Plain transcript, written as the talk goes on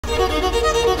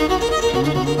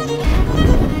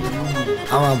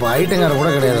அவன் அப்போ ஐட்டங்கார கூட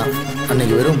கிடையாதான்.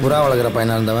 அன்றைக்கி வெறும் புறா வளர்க்குற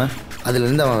பையனாக இருந்தவன்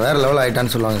அதுலேருந்து அவன் வேறு லெவல்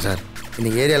ஆகிட்டான்னு சொல்லுவாங்க சார்.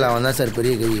 இன்றைக்கி ஏரியாவில் அவன் தான் சார்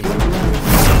பெரிய கை.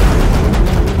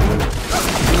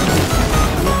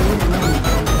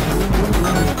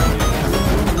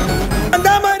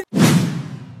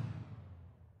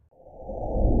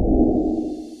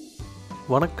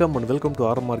 வணக்கம் and welcome to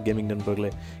RMR gaming நண்பர்களே.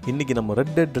 இன்றைக்கி நம்ம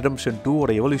ரெட் டெட் ரெடெம்ப்ஷன்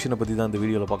 2 எவல்யூஷனை பற்றி தான் இந்த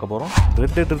வீடியோவில் பார்க்க போகிறோம்.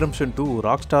 ரெட் டெட் ரெடெம்ப்ஷன் 2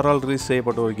 ராக்ஸ்டாரால் ரிலீஸ்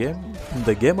செய்யப்பட்ட ஒரு கேம்.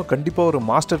 இந்த கேமை கண்டிப்பாக ஒரு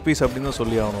மாஸ்டர் பீஸ் அப்படின்னு தான்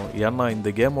சொல்லி ஆகணும். ஏன்னா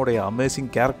இந்த கேமோடைய அமேசிங்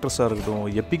கேரக்டர்ஸாக இருக்கட்டும்,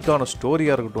 எப்பிக்கான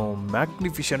ஸ்டோரியாக இருக்கட்டும்,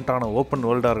 மேக்னிஃபிஷன்ட்டான ஓப்பன்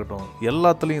வேர்ல்டாக இருக்கட்டும்,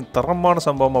 எல்லாத்துலேயும் தரமான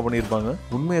சம்பவமாக பண்ணியிருப்பாங்க.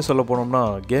 உண்மையை சொல்ல போனோம்னா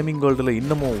கேமிங் வேர்ல்டில்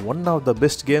இன்னமும் one of the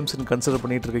best கேம்ஸ்னு consider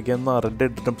பண்ணிட்டு இருக்க கேம் தான் ரெட்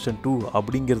டெட் ரெடெம்ப்ஷன் 2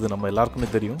 அப்படிங்கிறது நம்ம எல்லாருக்குமே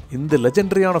தெரியும். இந்த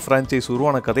லெஜெண்டரியான ஃப்ரான்ச்சைஸ்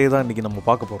உருவான கதையை தான் இன்றைக்கி நம்ம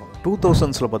பார்க்க போகிறோம்.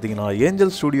 2000s பார்த்தீங்கன்னா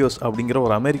ஏஞ்சல் ஸ்டுடியோஸ் அப்படிங்கிற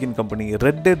ஒரு American company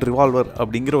red dead revolver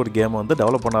அப்படிங்கிற ஒரு கேமை வந்து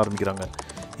டெவலப் பண்ண ஆரம்பிக்கிறாங்க.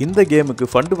 இந்த கேமுக்கு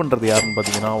ஃபண்டு பண்ணுறது யாருன்னு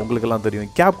பார்த்தீங்கன்னா உங்களுக்கெல்லாம் தெரியும்,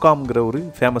 கேப்காம்ங்கிற ஒரு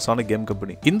ஃபேமஸான கேம்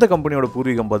கம்பெனி. இந்த கம்பெனியோட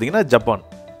பூர்வீகம் பார்த்தீங்கன்னா ஜப்பான்.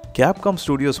 கேப்காம்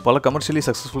ஸ்டுடியோஸ் பல கமர்ஷியலி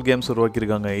சக்ஸஸ்ஃபுல் கேம்ஸ்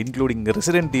உருவாக்கியிருக்காங்க, including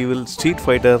resident evil, street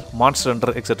fighter, monster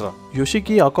Hunter etcetera.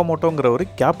 யோஷிகி அகாமோட்டோங்கிறவர்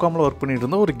கேப்காமில் work பண்ணிட்டு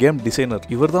இருந்த ஒரு கேம் டிசைனர்.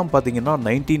 இவர் தான் பார்த்தீங்கன்னா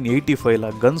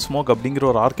 1985 கன் ஸ்மோக் அப்படிங்கிற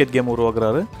ஒரு ஆர்கேட் கேம்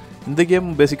உருவாக்குறாரு. இந்த கேம்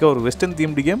பேசிக்காக ஒரு வெஸ்டர்ன்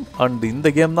தீம்டு கேம் அண்ட் இந்த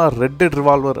கேம் தான் ரெட் டெட்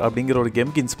ரிவால்வர் அப்படிங்கிற ஒரு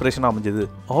கேமுக்கு இன்ஸ்பிரேஷனாக அமைஞ்சது.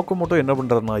 ஆக்கோமோட்டோ என்ன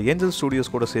பண்ணுறாருன்னா ஏஞ்சல்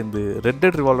ஸ்டுடியோஸ் கூட சேர்ந்து ரெட்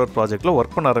டெட் ரிவால்வர் ப்ராஜெக்ட்டில்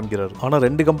ஒர்க் பண்ண ஆரம்பிக்கிறார். ஆனால்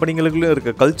ரெண்டு கம்பெனிகளுக்குள்ளே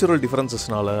இருக்க கல்ச்சுரல்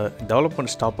டிஃபரன்சஸ்னால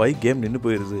டெவலப்மெண்ட் ஸ்டாப் ஆகி கேம் நின்று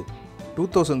போயிடுது.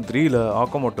 2003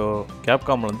 ஆக்கோமோட்டோ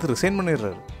கேப்காம்லேருந்து ரிசைன்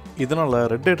பண்ணிடுறாரு. இதனால்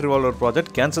red dead revolver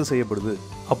project cancel செய்யப்படுது.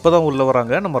 அப்போ தான் உள்ள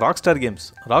வராங்க நம்ம ராக்ஸ்டார்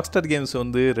கேம்ஸ்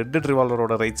வந்து ரெட் டெட்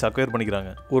ரிவால்வரோட ரைட்ஸ் அக்வயர்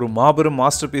பண்ணிக்கிறாங்க. ஒரு மாபெரும்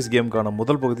மாஸ்டர் பீஸ் கேமுக்கான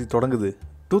முதல் பகுதி தொடங்குது.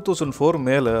 2004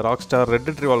 மேலே Rockstar red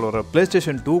dead ரிவால்வரை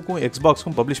PlayStation 2க்கும்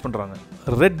Xboxக்கும் publish பண்ணுறாங்க.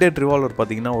 ரெட் டெட் ரிவால்வர்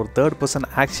பார்த்தீங்கன்னா ஒரு தேர்ட் பர்சன்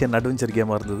ஆக்ஷன் அட்வென்ச்சர்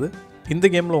கேமாக இருந்தது. இந்த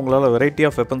கேமில் உங்களால் வெரைட்டி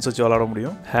ஆஃப் வெப்பன்ஸ் வச்சு விளாட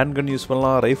முடியும். ஹேண்ட் கன் யூஸ்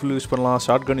பண்ணலாம், ரைஃபிள் யூஸ் பண்ணலாம்,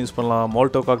 ஷார்ட் கன் யூஸ் பண்ணலாம்,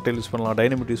 மோல்டோ காக்டெயில் யூஸ் பண்ணலாம்,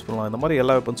 டைனமிட் யூஸ் பண்ணலாம். இந்த மாதிரி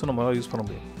எல்லா வெப்பன்ஸும் நம்மளால் யூஸ் பண்ண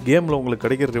முடியும். கேமில் உங்களுக்கு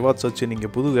கிடைக்கிற ரிவார்ட்ஸ் வச்சு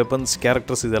நீங்கள் புது வெப்பன்ஸ்,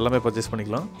 கேரக்டர்ஸ் இது எல்லாமே பர்ச்சேஸ்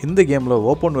பண்ணிக்கலாம். இந்த கேமில்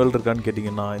ஓப்பன் வேர்ல்டு இருக்கான்னு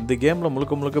கேட்டிங்கன்னா இந்த கேமில்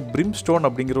முழுக்க பிரிம்ஸ்டோன்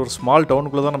அப்படிங்கிற ஒரு ஸ்மால்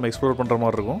டவுனுக்குள்ளே தான் நம்ம எக்ஸ்ப்ளோர் பண்ணுற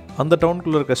மாதிரி இருக்கும். அந்த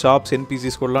டவுனுக்குள்ளே இருக்க ஷாப்ஸ்,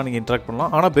 NPCs கூடலாம் நீங்கள் இன்ட்ராக்ட்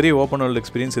பண்ணலாம். ஆனால் பெரிய ஓப்பன் வேர்ல்டு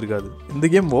எக்ஸ்பீரியன்ஸ் இருக்காது. இந்த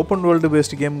கேம் ஓப்பன் வேர்ல்டு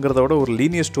பேஸ்ட் கேம்ங்கிறத விட ஒரு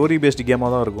லீனியர் ஸ்டோரி பேஸ்ட்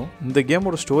கேமாக தான் இருக்கும். இந்த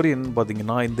கேமோட ஸ்டோரி என்னன்னு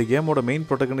பார்த்தீங்கன்னா இந்த கேமோட மெயின்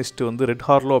ப்ரொட்டகனிஸ்ட் வந்து ரெட்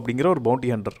ஹார்லோ அப்படிங்கிற ஒரு பவுண்டி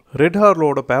ஹண்டர். ரெட்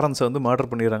ஹார்லோட பேரண்ட்ஸை வந்து மர்டர்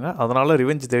பண்ணிடுறாங்க. அதனால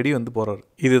ரிவெஞ்ச் தேடி வந்து போறாரு.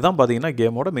 இதுதான் பார்த்தீங்கன்னா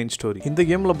கேமோட மெயின் ஸ்டோரி. இந்த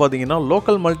கேமில் பார்த்தீங்கன்னா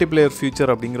லோக்கல் மல்டிபிளேயர்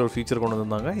ஃபீச்சர் அப்படிங்கிற ஒரு ஃபீச்சர் கொண்டு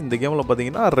வந்தாங்க. இந்த கேமில்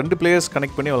பார்த்தீங்கன்னா 2 பிளேயர்ஸ்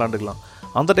கனெக்ட் பண்ணி விளாண்டுக்கலாம்.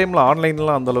 அந்த டைமில்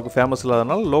ஆன்லைன்லாம் அந்த அளவுக்கு ஃபேமஸ்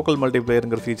இல்லாதனால லோக்கல்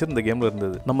மல்டிபிளேயருங்கிற ஃபீச்சர் இந்த கேமில்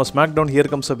இருந்தது. நம்ம ஸ்மாக் டவுன்,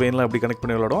 ஹியர் கம்ஸ் அ பெயின்லாம் எப்படி கனெக்ட்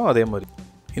பண்ணி விளாடுவோம் அதே மாதிரி.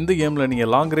 இந்த கேமில் நீங்கள்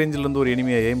லாங் ரேஞ்சிலேருந்து ஒரு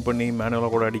எனிமியை எய்ம் பண்ணி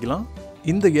மேனுவலாக கூட அடிக்கலாம்.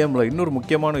 இந்த கேமில் இன்னொரு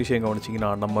முக்கியமான விஷயம் கவனிச்சிங்கன்னா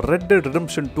நம்ம ரெட் டெட்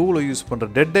ரெடெம்ப்ஷன் 2 யூஸ் பண்ணுற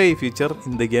டெட் ஐ ஃபீச்சர்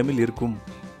இந்த கேமில் இருக்கும்.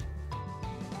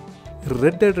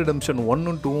 ரெட் டெட் ரெடெம்ப்ஷன் 1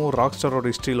 and 2 ராக்ஸ்டாரோட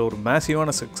ஹிஸ்ட்ரியில் ஒரு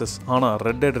மேசிவான சக்ஸஸ். ஆனால்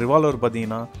ரெட் டெட் ரிவால்வர்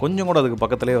பார்த்தீங்கன்னா கொஞ்சம் கூட அதுக்கு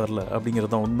பக்கத்திலே வரல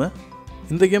அப்படிங்கிறது தான் உண்மை.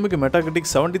 இந்த கேமுக்கு மெட்டாகிரிட்டிக்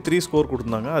 73 ஸ்கோர்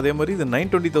கொடுத்தாங்க. அதே மாதிரி இது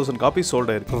 920,000 காப்பீஸ் சோல்ட்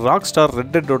ஆயிருக்கு. ராக்ஸ்டார்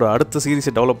ரெட் டெட்டோட அடுத்த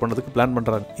சீரிஸை டெவலப் பண்ணுறதுக்கு பிளான்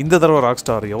பண்ணுறாங்க. இந்த தடவை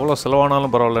ராக்ஸ்டார் எவ்வளோ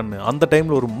செலவானாலும் பரவாயில்லன்னு அந்த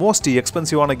டைமில் ஒரு மோஸ்ட்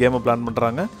எக்ஸ்பென்சிவான கேமை பிளான்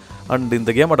பண்ணுறாங்க. அண்ட்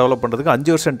இந்த கேமை டெவலப் பண்ணுறதுக்கு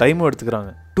 5 வருஷம் டைமும்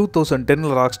எடுத்துக்கிறாங்க.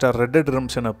 2010 Rockstar red dead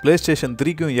ரெடெம்ப்ஷனை PlayStation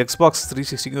 3க்கும் Xbox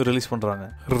 360க்கும் release பண்ணுறாங்க.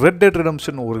 ரெட் டெட்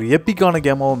ரெடெம்ப்ஷன் ஒரு எப்பிக்கான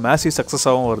கேமாகவும் மேசிவ்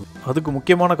சக்ஸஸாகவும் வருது. அதுக்கு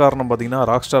முக்கியமான காரணம் பார்த்தீங்கன்னா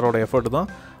ராக்ஸ்டாரோட எஃபர்ட் தான்.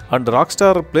 And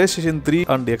Rockstar PlayStation 3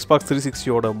 and Xbox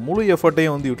 360யோட முழு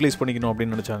எஃபர்ட்டையும் வந்து யூட்டிலைஸ் பண்ணிக்கணும்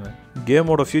அப்படின்னு நினச்சாங்க.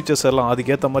 கேமோட ஃபியூச்சர்ஸ் எல்லாம்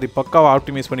அதுக்கேற்ற மாதிரி பக்காவாக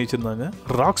ஆப்டிமைஸ் பண்ணி வச்சிருந்தாங்க.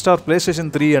 Rockstar PlayStation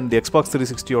 3 and Xbox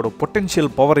 360யோட potential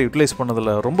பவரை யூட்டிலைஸ்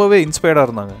பண்ணதில் ரொம்பவே இன்ஸ்பயர்டாக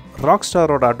இருந்தாங்க.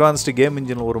 ராக்ஸ்டாரோட அட்வான்ஸ்டு கேம்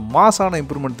இன்ஜினில் ஒரு மாசான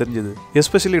இம்ப்ரூவ்மெண்ட் தெரிஞ்சது.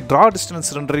 எஸ்பெஷலி ட்ரா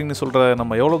டிஸ்டன்ஸ் ரெண்டரிங்னு சொல்கிற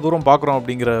நம்ம எவ்வளோ தூரம் பார்க்குறோம்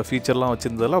அப்படிங்கிற ஃபீச்சர்லாம்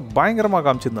வச்சிருந்ததில் பயங்கரமாக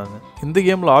காமிச்சிருந்தாங்க. இந்த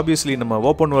கேமில் ஆப்வியஸ்லி நம்ம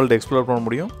ஓப்பன் வேர்ல்டு எக்ஸ்ப்ளோர் பண்ண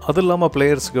முடியும். அது இல்லாமல்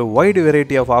பிளேயர்ஸுக்கு wide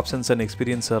variety of options and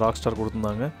எக்ஸ்பீரியன்ஸை ராக்ஸ்டார்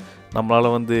கொடுத்துருந்தாங்க.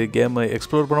 நம்மளால் வந்து கேமை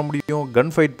எக்ஸ்ப்ளோர் பண்ண முடியும், கன்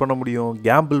ஃபைட் பண்ண முடியும்,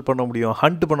 கேம்பிள் பண்ண முடியும்,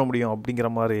 ஹண்ட் பண்ண முடியும் அப்படிங்கிற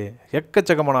மாதிரி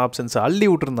எக்கச்சக்கமான ஆப்ஷன்ஸை அள்ளி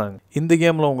விட்டுருந்தாங்க. இந்த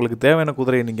கேமில் உங்களுக்கு தேவையான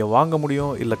குதிரையை நீங்கள் வாங்க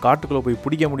முடியும், இல்லை காட்டுக்குள்ளே போய்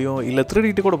பிடிக்க முடியும், இல்லை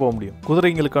திருடிட்டு கூட போக முடியும்.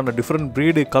 குதிரைங்களுக்கான டிஃப்ரெண்ட்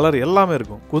ப்ரீடு, கலர் எல்லாமே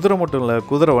இருக்கும். குதிரை மட்டும் இல்லை,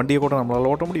 குதிரை வண்டியை கூட நம்மளால்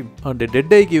ஓட்ட முடியும். அண்ட்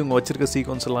டெட் ஐக்கு இவங்க வச்சிருக்க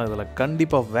சீக்வன்ஸ் எல்லாம் இதில்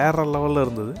கண்டிப்பாக வேற லெவலில்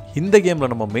இருந்தது. இந்த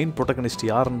கேமில் நம்ம மெயின் ப்ரொட்டகனிஸ்ட்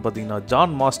யாருன்னு பார்த்தீங்கன்னா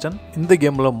ஜான் மாஸ்டன். இந்த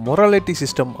கேமில் மொராலிட்டி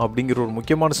சிஸ்டம் அப்படிங்கிற ஒரு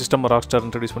முக்கியமான சிஸ்டம் ராக்ஸ்டார்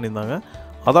இன்ட்ரடியூஸ் பண்ணியிருந்தாங்க.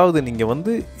 அதாவது நீங்கள்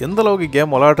வந்து எந்த அளவுக்கு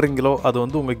கேம் விளையாடுறீங்களோ அது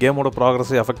வந்து உங்கள் கேமோட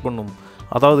ப்ராக்ரஸை அஃபெக்ட் பண்ணும்.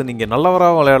 அதாவது நீங்கள்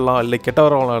நல்லவராக விளையாடலாம், இல்லை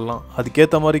கெட்டவராக விளையாடலாம்,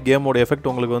 அதுக்கேற்ற மாதிரி கேமோட எஃபெக்ட்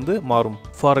உங்களுக்கு வந்து மாறும்.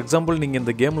 ஃபார் எக்ஸாம்பிள் நீங்கள்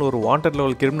இந்த கேமில் ஒரு வாண்டட்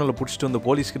லெவல் கிரிமினலை பிடிச்சிட்டு வந்து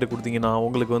போலீஸ்கிட்ட கொடுத்தீங்கன்னா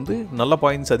உங்களுக்கு வந்து நல்ல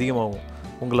பாயிண்ட்ஸ் அதிகமாகும்.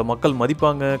 உங்களை மக்கள்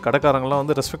மதிப்பாங்க, கடைக்காரங்களாம்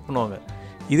வந்து ரெஸ்பெக்ட் பண்ணுவாங்க.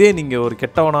 இதே நீங்கள் ஒரு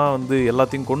கெட்டவனாக வந்து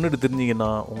எல்லாத்தையும் கொண்டுட்டு தெரிஞ்சிங்கன்னா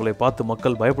உங்களை பார்த்து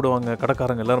மக்கள் பயப்படுவாங்க,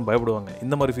 கடைக்காரங்க எல்லாரும் பயப்படுவாங்க.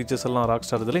 இந்த மாதிரி ஃபீச்சர்ஸ் எல்லாம்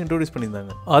ராக்ஸ்டார் இதில் இன்ட்ரோடியூஸ்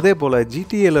பண்ணியிருந்தாங்க. அதே போல்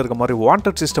ஜிடிஏல இருக்க மாதிரி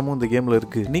வாண்டட் சிஸ்டமும் இந்த கேமில்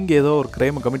இருக்குது. நீங்கள் ஏதோ ஒரு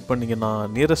கிரைமை கமிட் பண்ணிங்கன்னா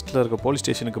நியரஸ்ட்டில் இருக்க போலீஸ்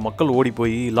ஸ்டேஷனுக்கு மக்கள் ஓடி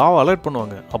போய் லாவை அலர்ட்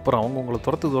பண்ணுவாங்க. அப்புறம் அவங்க உங்களை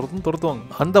துரத்துவாங்க.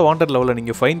 அந்த வாண்டட் லெவலில்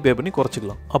நீங்கள் ஃபைன் பே பண்ணி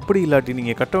குறைச்சிக்கலாம். அப்படி இல்லாட்டி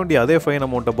நீங்கள் கட்ட வேண்டிய அதே ஃபைன்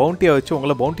அமௌண்ட்டை பவுண்டியாக வச்சு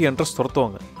உங்களை பவுண்டி என்ட்ரஸ்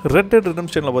துரத்துவாங்க. ரெட் டெட்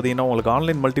ரிடெம்ப்ஷனில் பார்த்தீங்கன்னா உங்களுக்கு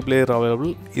ஆன்லைன் மல்டிபிளேயர்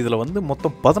அவைலபிள். இதில் வந்து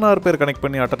மொத்தம் 16 பேர் கனெக்ட்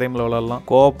பண்ணி அட் டைமில் விளாடலாம்.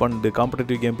 Co-op and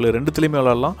competitive game play ரெண்டுத்துலையுமே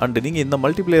விளாடலாம். அண்ட் நீங்கள் இந்த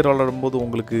மல்டிபிளேயர் விளாடும்போது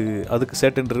உங்களுக்கு அதுக்கு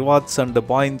சர்டன் ரிவார்ட்ஸ் அண்ட்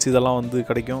பாயிண்ட்ஸ் இதெல்லாம் வந்து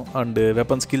கிடைக்கும். அண்ட்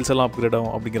வெப்பன் ஸ்கில்ஸ் எல்லாம் அப்கிரேட்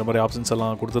ஆகும் அப்படிங்கிற மாதிரி ஆப்ஷன்ஸ்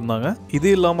எல்லாம் கொடுத்துருந்தாங்க. இது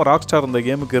இல்லாமல் ராக்ஸ்டார் இந்த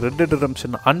கேமுக்கு red dead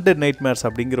redemption under nightmares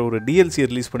அப்படிங்கிற ஒரு டிஎல்சி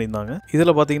ரிலீஸ் பண்ணியிருந்தாங்க.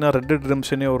 இதில் பார்த்தீங்கன்னா ரெட் டெட்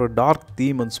ரிடெம்ப்ஷனே ஒரு dark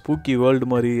theme and spooky world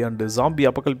மாதிரி அண்ட் ஜாம்பி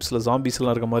அப்பகல்பிஸில் ஜாம்பிஸ்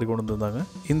எல்லாம் இருக்க மாதிரி கொண்டு வந்திருந்தாங்க.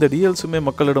 இந்த டிஎல்ஸுமே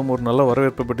மக்களிடம் ஒரு நல்ல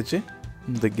வரவேற்பு பெற்றுச்சு.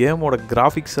 இந்த கேமோட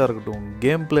கிராஃபிக்ஸாக இருக்கட்டும்,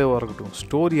 கேம் பிளேவாக இருக்கட்டும்,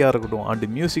 ஸ்டோரியாக இருக்கட்டும் அண்ட்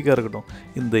மியூசிக்காக இருக்கட்டும்,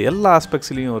 இந்த எல்லா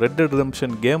ஆஸ்பெக்ட்ஸ்லையும் ரெட் டெட்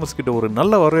ரிடெம்ப்ஷன் கேமர்ஸ் கிட்ட ஒரு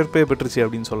நல்ல வரவேற்பே பெற்றுச்சு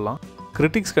அப்படின்னு சொல்லலாம்.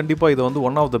 கிரிட்டிக்ஸ் கண்டிப்பாக இதை வந்து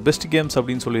one of the best games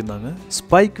அப்படின்னு சொல்லியிருந்தாங்க.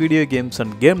 Spike video games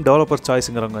and game developer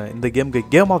சாய்ஸுங்கிறாங்க இந்த கேமுக்கு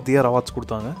game of the year awards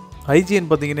கொடுத்தாங்க. IGN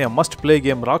பார்த்தீங்கன்னா must play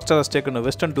game, Rockstar has taken a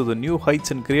western to the new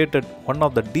heights and created one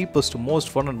of the deepest, most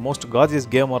fun and most gorgeous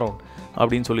game around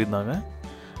அப்படின்னு சொல்லியிருந்தாங்க.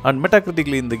 And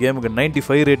மெட்டாகிரிட்டிக்லி இந்த கேமுக்கு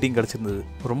 95 rating கிடச்சிருந்தது.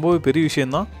 ரொம்பவே பெரிய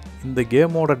விஷயந்தான். இந்த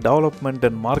கேமோட டெவலப்மெண்ட்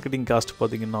அண்ட் மார்க்கெட்டிங் காஸ்ட்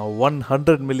பார்த்தீங்கன்னா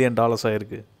 $100 மில்லியன்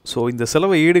ஆயிருக்கு. ஸோ இந்த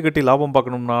செலவை ஈடுகட்டி லாபம்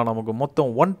பார்க்கணும்னா நமக்கு மொத்தம்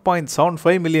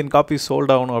 1.75 மில்லியன் காப்பீஸ்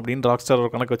சோல்ட் ஆகணும் அப்படின்னு ராக்ஸ்டார் ஒரு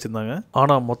கணக்கு வச்சிருந்தாங்க.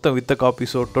 ஆனால் மொத்தம் வித்த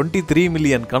காப்பீஸோ 23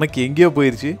 மில்லியன், கணக்கு எங்கேயோ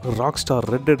போயிருச்சு. ராக்ஸ்டார்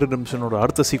ரெட் டெட் ரிடெம்ப்ஷனோட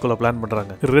அடுத்த சீக்வலை பிளான்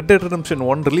பண்ணுறாங்க. ரெட் டெட் ரிடெம்ப்ஷன்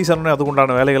 1 ரிலீஸ் ஆனோடனே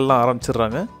அதுக்குண்டான வேலைகள்லாம்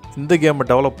ஆரம்பிச்சிடுறாங்க. இந்த கேமை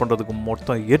டெவலப் பண்ணுறதுக்கு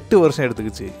மொத்தம் 8 வருஷம்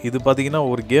எடுத்துக்கிச்சு. இது பார்த்தீங்கன்னா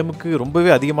ஒரு கேமுக்கு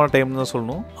ரொம்பவே அதிகமான டைம் தான்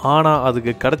சொல்லணும். ஆனால்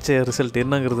அதுக்கு கிடைச்ச ரிசல்ட்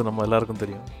என்னங்கிறது நம்ம எல்லாருக்கும்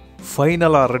தெரியும்.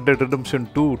 ஃபைனலாக ரெட் டெட் ரிடெம்ப்ஷன்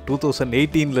 2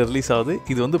 2018 ரிலீஸ் ஆகுது.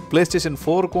 இது வந்து PlayStation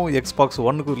 4க்கும் Xbox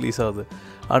Oneக்கும் ரிலீஸ் ஆகுது.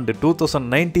 அண்டு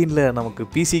 2019 நமக்கு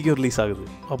பிசிக்கும் ரிலீஸ் ஆகுது.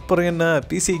 அப்புறம் என்ன,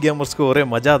 பிசி கேமர்ஸ்க்கு ஒரே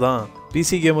மஜா தான்.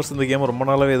 பிசி கேமர்ஸ் இந்த கேமை ரொம்ப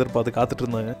நாளாகவே எதிர்பார்த்து காத்துட்டு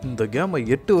இருந்தாங்க. இந்த கேமை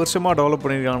 8 வருஷமாக டெவலப்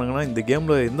பண்ணியிருக்காங்கன்னா இந்த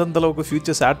கேமில் எந்தெந்த அளவுக்கு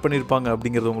ஃபியூச்சர்ஸ் ஆட் பண்ணியிருப்பாங்க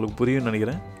அப்படிங்கிறது உங்களுக்கு புரியும்னு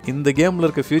நினைக்கிறேன். இந்த கேமில்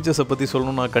இருக்க ஃபியூச்சர்ஸை பற்றி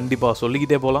சொல்லணும்னா கண்டிப்பாக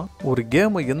சொல்லிக்கிட்டே போகலாம். ஒரு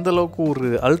கேமை எந்த அளவுக்கு ஒரு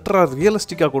அல்ட்ரா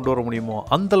ரியலிஸ்டிக்காக கொண்டு வர முடியுமோ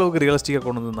அந்த அளவுக்கு ரியலிஸ்டிக்காக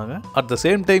கொண்டு வந்திருந்தாங்க. At the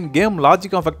same time game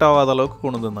லாஜிக்காக affect ஆகாத அளவுக்கு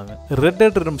கொண்டு வந்திருந்தாங்க. ரெட்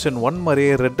டெட் ரிடெம்ப்ஷன் 1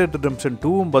 மாதிரியே ரெட் டெட் ரிடெம்ப்ஷன்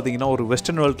 2வும் பார்த்தீங்கன்னா ஒரு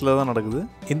வெஸ்டர்ன் வேர்ல்டில் தான் நடக்குது.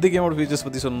 இந்த கேமோட ஃபீச்சர்ஸ்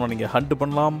பற்றி சொல்லணும்னா நீங்கள் ஹண்ட்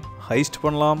பண்ணலாம், ஹைஸ்ட்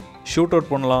பண்ணலாம், ஷூட்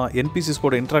அவுட் பண்ணலாம், என்பிசிஸ்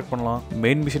கூட இன்ட்ராக்ட் பண்ணலாம்,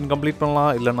 மெயின் மிஷன் கம்ப்ளீட்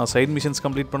பண்ணலாம், இல்லைனா சைட் மிஷன்ஸ்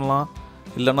கம்ப்ளீட் பண்ணலாம்,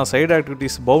 இல்லைனா சைடு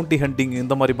ஆக்டிவிட்டீஸ் பவுண்டி ஹண்டிங்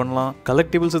இந்த மாதிரி பண்ணலாம்,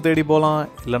 கலெக்டிபிள்ஸை தேடி போகலாம்,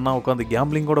 இல்லைனா உட்காந்து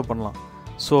கேம்லிங் கூட பண்ணலாம்.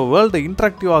 ஸோ வேர்ல்டை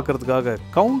இன்ட்ராக்டிவ் ஆக்கிறதுக்காக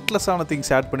கவுண்ட்லெஸ்ஸான திங்ஸ்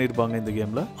ஆட் பண்ணியிருப்பாங்க இந்த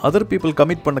கேமில். அதர் பீப்புள்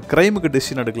கமிட் பண்ண கிரைமுக்கு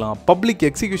டெசிஷன் எடுக்கலாம், பப்ளிக்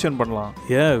எக்ஸிக்யூஷன் பண்ணலாம்,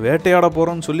 ஏன் வேட்டையாட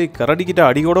போகிறோம்னு சொல்லி கரடிக்கிட்ட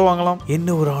அடி கூட வாங்கலாம்.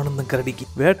 என்ன ஒரு ஆனந்தம் கரடிக்கு.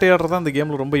 வேட்டையாடுறது தான் இந்த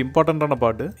கேமில் ரொம்ப இம்பார்ட்டண்ட்டான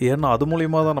பாட்டு. ஏன்னா அது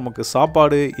மூலியமாக தான் நமக்கு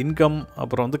சாப்பாடு, இன்கம்,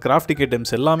 அப்புறம் வந்து கிராஃப்டிங்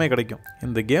ஐட்டம்ஸ் எல்லாமே கிடைக்கும்.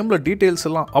 இந்த கேமில் டீட்டெயில்ஸ்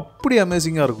எல்லாம் அப்படி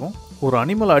அமேசிங்காக இருக்கும். ஒரு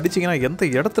அனிமலை அடிச்சிங்கன்னா எந்த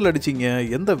இடத்துல அடிச்சிங்க,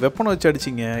 எந்த வெப்பனை வச்சு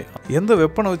அடிச்சிங்க, எந்த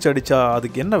வெப்பனை வச்சு அடித்தா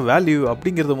அதுக்கு என்ன வேல்யூ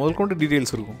அப்படிங்கிறது முதல் கொண்டு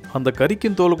டீட்டெயில்ஸ் இருக்கும். அந்த கறிக்கும்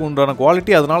தோலுக்கு உண்டான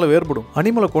குவாலிட்டி அதனால வேறுபடும்.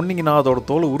 அனிமலை கொன்னீங்கன்னா அதோட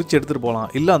தோலை உரிச்சு எடுத்துகிட்டு போகலாம்,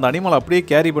 இல்லை அந்த அனிமலை அப்படியே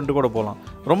கேரி பண்ணிட்டு கூட போகலாம்.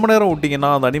 ரொம்ப நேரம் விட்டிங்கன்னா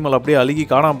அந்த அனிமல் அப்படியே அழுகி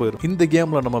காணாமல் போயிடும். இந்த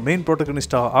கேமில் நம்ம மெயின்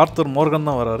ப்ரோட்டகனிஸ்டா ஆர்த்தர் மோர்கன்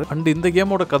தான் வராரு. அண்ட் இந்த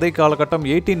கேமோட கதை காலகட்டம்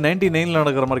 1899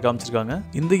 நடக்கிற மாதிரி காமிச்சிருக்காங்க.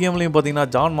 இந்த கேம்லையும் பார்த்தீங்கன்னா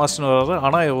ஜான் மார்ஸ்டன் வராரு,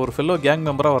 ஆனால் ஒரு ஃபெல்லோ கேங்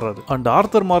மெம்பராக வராரு. அண்ட்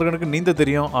ஆர்த்தர் மார்கனுக்கு நீந்த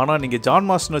தெரியும், ஆனால் நீங்கள் ஜான்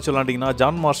மார்ஸ்டன் வச்சு விளாண்டிங்கன்னா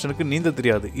ஜான் மார்ஸ்டனுக்கு நீந்த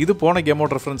தெரியாது. இது போன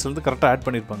கேமோட ரெஃபரன்ஸ்லேருந்து கரெக்டாக ஆட்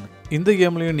பண்ணியிருப்பாங்க. இந்த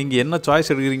கேம்லையும் நீங்கள் என்ன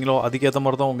சாய்ஸ் எடுக்கிறீங்களோ அதுக்கேற்ற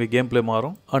மாதிரி தான் உங்கள் கேம் பிளே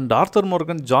மாறும். And author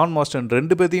Morgan, John Marston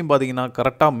ரெண்டு பேர்த்தையும் பார்த்தீங்கன்னா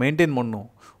கரெக்டாக மெயின்டைன் பண்ணணும்.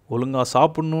 ஒழுங்காக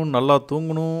சாப்பிடணும், நல்லா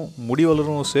தூங்கணும், முடி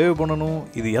வளரும், சேவ் பண்ணணும்,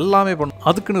 இது எல்லாமே பண்ணணும்.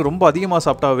 அதுக்குன்னு ரொம்ப அதிகமாக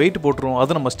சாப்பிட்டா வெயிட் போட்டுரும்,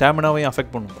 அது நம்ம ஸ்டாமினாவையும்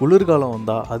அஃபெக்ட் பண்ணும். குளிர்காலம்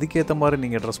வந்தால் அதுக்கேற்ற மாதிரி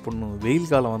நீங்கள் ட்ரெஸ் பண்ணணும், வெயில்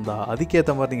காலம் வந்தால்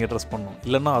அதுக்கேற்ற மாதிரி நீங்கள் ட்ரெஸ் பண்ணணும்,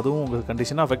 இல்லைனா அதுவும் உங்கள்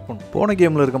கண்டிஷனாக அஃபெக்ட் பண்ணும். போன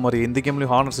கேமில் இருக்க மாதிரி இந்த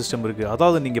கேம்லேயும் ஹானர் சிஸ்டம் இருக்குது.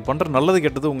 அதாவது நீங்கள் பண்ணுற நல்லது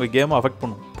கெட்டது உங்கள் கேமை அஃபெக்ட்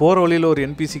பண்ணும். போகிற வழியில் ஒரு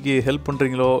என்பிசிக்கு ஹெல்ப்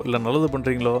பண்ணுறீங்களோ, இல்லை நல்லது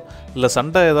பண்ணுறீங்களோ, இல்லை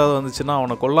சண்டை ஏதாவது வந்துச்சுன்னா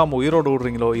அவனை கொல்லாமல் உயிரோடு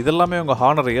விடுறீங்களோ, இதெல்லாமே உங்கள்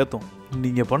ஹானரை ஏற்றும்.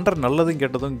 நீங்கள் பண்ணுற நல்லதும்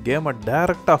கெட்டதும் கேமை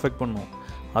டைரெக்டாக அஃபெக்ட் பண்ணும்.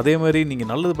 அதே மாதிரி நீங்கள்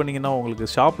நல்லது பண்ணிங்கன்னா உங்களுக்கு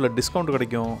ஷாப்பில் டிஸ்கவுண்ட்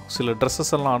கிடைக்கும், சில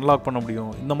ட்ரெஸ்ஸஸ் எல்லாம் அன்லாக் பண்ண முடியும்,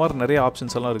 இந்த மாதிரி நிறைய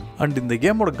ஆப்ஷன்ஸ் எல்லாம் இருக்குது. அண்ட் இந்த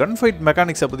கேமோட கன் ஃபைட்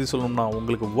மெக்கானிக்ஸை பற்றி சொல்லணும்னா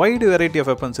உங்களுக்கு வைடு வெரைட்டி ஆஃப்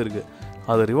வெப்பன்ஸ் இருக்குது.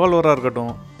 அது ரிவால்வராக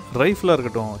இருக்கட்டும், ரைஃபிளாக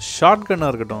இருக்கட்டும், ஷார்ட்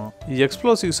கன்னாக இருக்கட்டும்,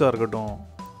 எக்ஸ்ப்ளோசிவ்ஸாக இருக்கட்டும்,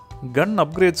 கன்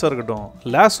அப்கிரேட்ஸாக இருக்கட்டும்,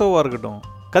 லேசோவாக இருக்கட்டும்,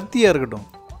 கத்தியாக இருக்கட்டும்,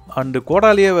 அண்டு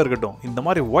கோடாலியாவே இருக்கட்டும், இந்த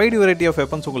மாதிரி வைடு வெரைட்டி ஆஃப்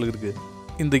வெப்பன்ஸ் உங்களுக்கு இருக்குது.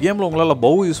 இந்த கேமில் உங்களால்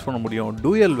பவு யூஸ் பண்ண முடியும்,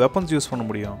 டூயல் வெப்பன்ஸ் யூஸ் பண்ண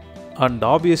முடியும், அண்ட்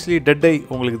ஆப்வியஸ்லி டெட் ஐ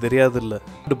உங்களுக்கு தெரியாது இல்லை.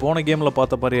 போன கேமில்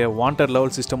பார்த்த மாதிரியே வாண்டட்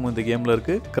லெவல் சிஸ்டமும் இந்த கேமில்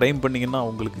இருக்குது. க்ரைம் பண்ணிங்கன்னா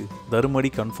உங்களுக்கு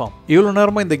தருமடி கன்ஃபார்ம். இவ்வளோ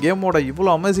நேரமாக இந்த கேமோட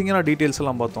இவ்வளோ அமேசிங்கான டீட்டெயில்ஸ்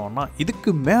எல்லாம் பார்த்தோம்னா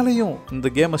இதுக்கு மேலேயும் இந்த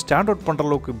கேமை ஸ்டாண்ட் அவுட் பண்ணுற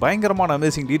அளவுக்கு பயங்கரமான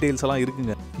அமேசிங் டீட்டெயில்ஸ் எல்லாம்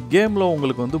இருக்குங்க. கேமில்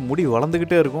உங்களுக்கு வந்து முடி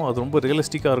வளர்ந்துக்கிட்டே இருக்கும். அது ரொம்ப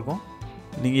ரியலிஸ்டிக்காக இருக்கும்.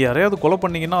 நீங்கள் யாரையாவது கொலை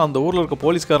பண்ணிங்கன்னா அந்த ஊரில் இருக்க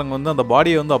போலீஸ்காரங்க வந்து அந்த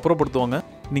பாடியை வந்து அப்புறப்படுத்துவாங்க.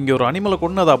 நீங்கள் ஒரு அனிமலை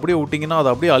கொண்டு அதை அப்படியே விட்டிங்கன்னா அது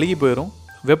அப்படியே அழுகி போயிடும்.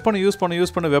 வெப்பனை யூஸ்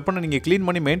பண்ண வெப்பனை நீங்கள் க்ளீன்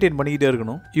பண்ணி மெயின்டைன் பண்ணிக்கிட்டே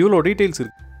இருக்கணும். இவ்வளோ டீட்டெயில்ஸ்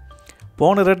இருக்குது.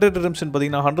 போன ரெட் டெட் ரிடெம்ப்ஷன்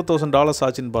பார்த்தீங்கன்னா $100,000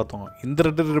 ஆச்சுன்னு பார்த்தோம். இந்த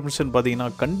ரெட் டெட் ரிடெம்ப்ஷன் பார்த்தீங்கன்னா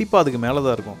கண்டிப்பாக அதுக்கு மேலே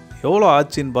தான் இருக்கும். எவ்வளோ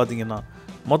ஆச்சுன்னு பார்த்தீங்கன்னா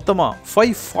மொத்தமாக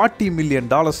 $540 million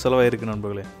செலவாயிருக்கு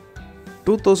நண்பர்களே.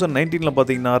 2019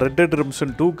 பார்த்தீங்கன்னா ரெட் டெட்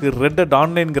ரிடெம்ப்ஷன் 2க்கு red dead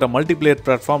ஆன்லைன்கிற multiplayer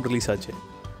platform release ஆச்சு.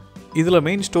 இதில்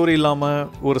மெயின் ஸ்டோரி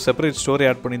இல்லாமல் ஒரு செப்பரேட் ஸ்டோரி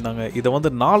ஆட் பண்ணியிருந்தாங்க. இதை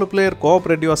வந்து 4 பிளேயர்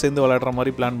கோஆப்ரேட்டிவாக சேர்ந்து விளையாடுற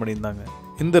மாதிரி பிளான் பண்ணியிருந்தாங்க.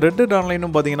 இந்த ரெட் டெட்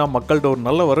ஆன்லைனும் பார்த்தீங்கன்னா மக்கள்கிட்ட ஒரு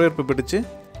நல்ல வரவேற்பு பெற்றுச்சு.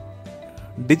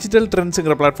 டிஜிட்டல்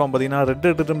ட்ரெண்ட்ஸுங்கிற பிளாட்ஃபார்ம் பார்த்தீங்கன்னா red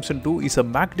dead redemption 2 is a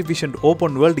magnificent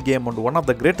open world game and one of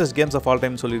the greatest games of all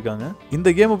time சொல்லியிருக்காங்க.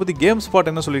 இந்த கேமை பற்றி கேம் ஸ்பாட்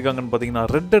என்ன சொல்லியிருக்காங்கன்னு பார்த்தீங்கன்னா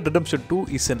red dead redemption 2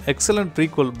 is an excellent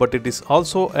prequel but it is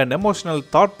also an emotional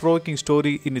thought provoking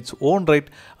story in its own right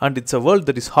and it's a world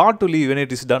that is hard to live when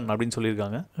it is done அப்படின்னு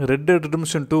சொல்லியிருக்காங்க. Red dead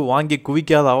redemption 2 வாங்கி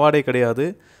குவிக்காத அவார்டே கிடையாது.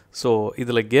 So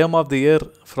இதில் game of the year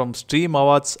from stream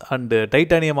awards and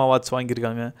titanium awards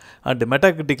வாங்கியிருக்காங்க. And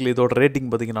மெட்டாகிரிட்டிக்கில் இதோட rating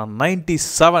பார்த்தீங்கன்னா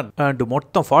 97 and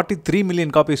மொத்தம் 43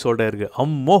 million copies sold ஆயிருக்கு.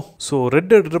 அம்மோ! ஸோ ரெட்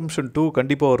டெட் ரிடெம்ப்ஷன் 2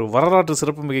 கண்டிப்பாக ஒரு வரலாற்று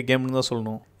சிறப்புமிக்க கேம்னு தான்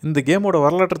சொல்லணும். இந்த கேமோட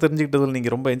வரலாற்றை தெரிஞ்சுக்கிட்டதில்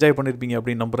நீங்கள் ரொம்ப என்ஜாய் பண்ணியிருப்பீங்க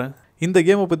அப்படின்னு நம்புகிறேன். இந்த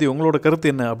கேமை பற்றி உங்களோட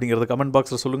கருத்து என்ன அப்படிங்கிறத கமெண்ட்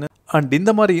பாக்ஸில் சொல்லுங்கள். அண்ட்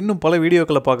இந்த மாதிரி இன்னும் பல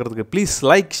வீடியோக்களை பார்க்குறதுக்கு please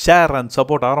like, share and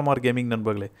support RMR gaming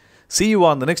நண்பர்களே. See you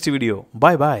on the next video.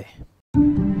 Bye bye.